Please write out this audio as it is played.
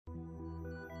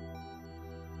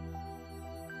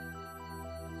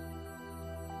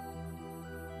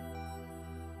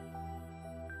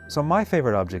So my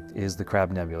favorite object is the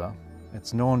Crab Nebula.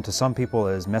 It's known to some people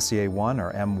as Messier 1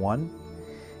 or M1.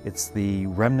 It's the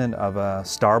remnant of a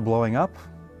star blowing up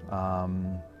about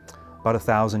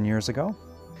 1,000 years ago.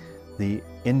 The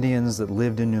Indians that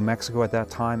lived in New Mexico at that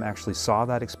time actually saw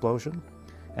that explosion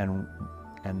and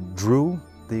drew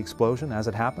the explosion as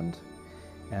it happened.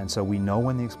 And so we know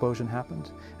when the explosion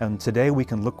happened. And today we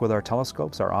can look with our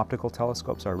telescopes, our optical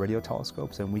telescopes, our radio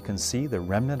telescopes, and we can see the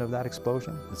remnant of that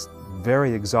explosion. It's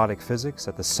very exotic physics.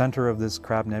 At the center of this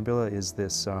Crab Nebula is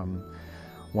this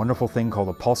wonderful thing called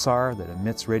a pulsar that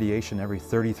emits radiation every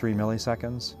 33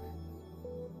 milliseconds.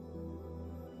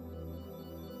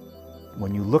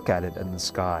 When you look at it in the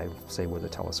sky, say with a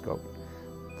telescope,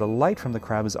 the light from the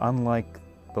crab is unlike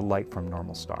the light from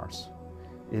normal stars.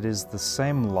 It is the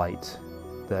same light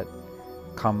that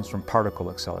comes from particle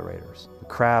accelerators. The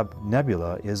Crab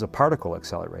Nebula is a particle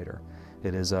accelerator.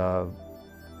 It is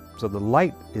so the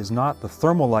light is not the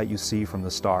thermal light you see from the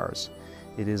stars.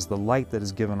 It is the light that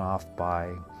is given off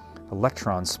by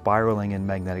electrons spiraling in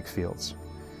magnetic fields.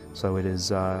 So it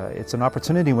is, it's an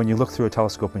opportunity when you look through a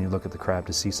telescope and you look at the crab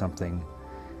to see something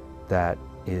that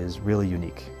is really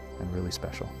unique and really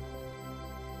special.